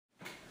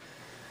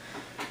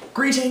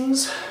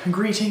Greetings.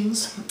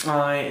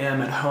 I am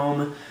at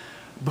home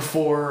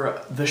before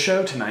the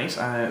show tonight,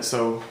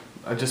 so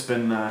I've just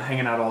been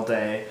hanging out all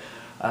day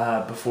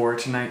before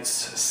tonight's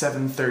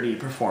 7:30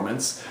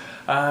 performance.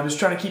 I'm just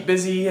trying to keep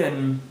busy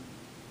and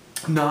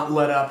not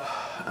let up,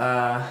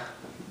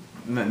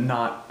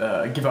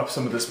 give up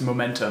some of this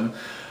momentum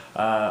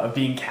of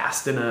being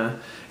cast in an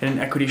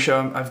equity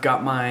show. I've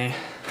got my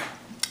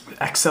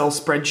Excel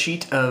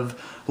spreadsheet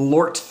of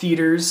LORT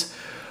theaters.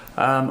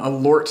 A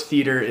LORT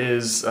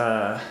theater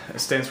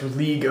stands for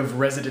League of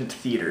Resident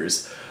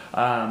Theaters,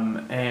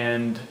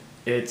 and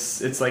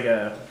it's like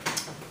a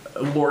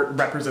LORT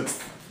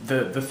represents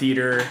the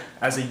theater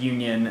as a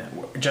union,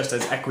 just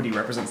as equity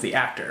represents the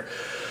actor.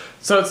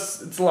 So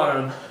it's a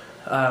lot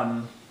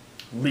of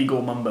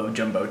legal mumbo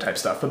jumbo type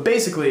stuff, but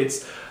basically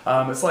it's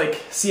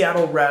like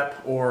Seattle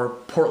Rep or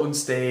Portland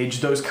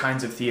Stage, those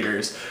kinds of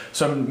theaters.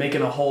 So I'm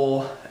making a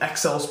whole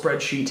Excel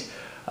spreadsheet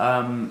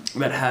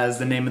that has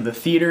the name of the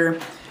theater.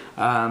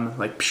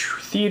 Like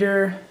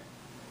theater,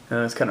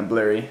 it's kind of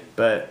blurry,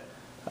 but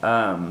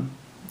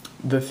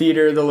the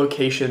theater, the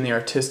location, the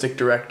artistic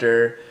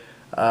director,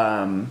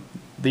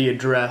 the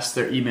address,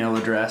 their email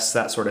address,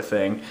 that sort of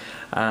thing.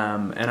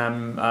 And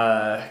I'm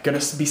gonna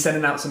be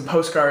sending out some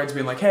postcards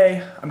being like,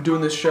 hey, I'm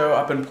doing this show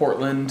up in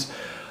Portland.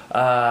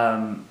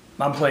 I'm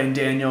playing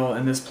Daniel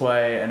in this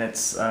play, and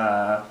it's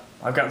I've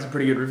gotten some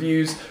pretty good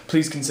reviews.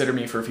 Please consider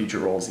me for future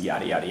roles,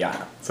 yada yada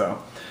yada.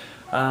 So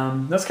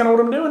that's kind of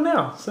what I'm doing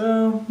now.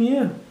 So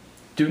yeah,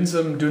 doing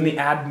the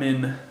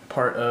admin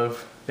part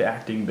of the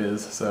acting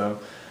biz. So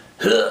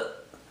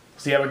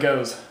see how it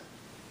goes.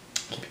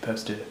 Keep you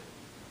posted.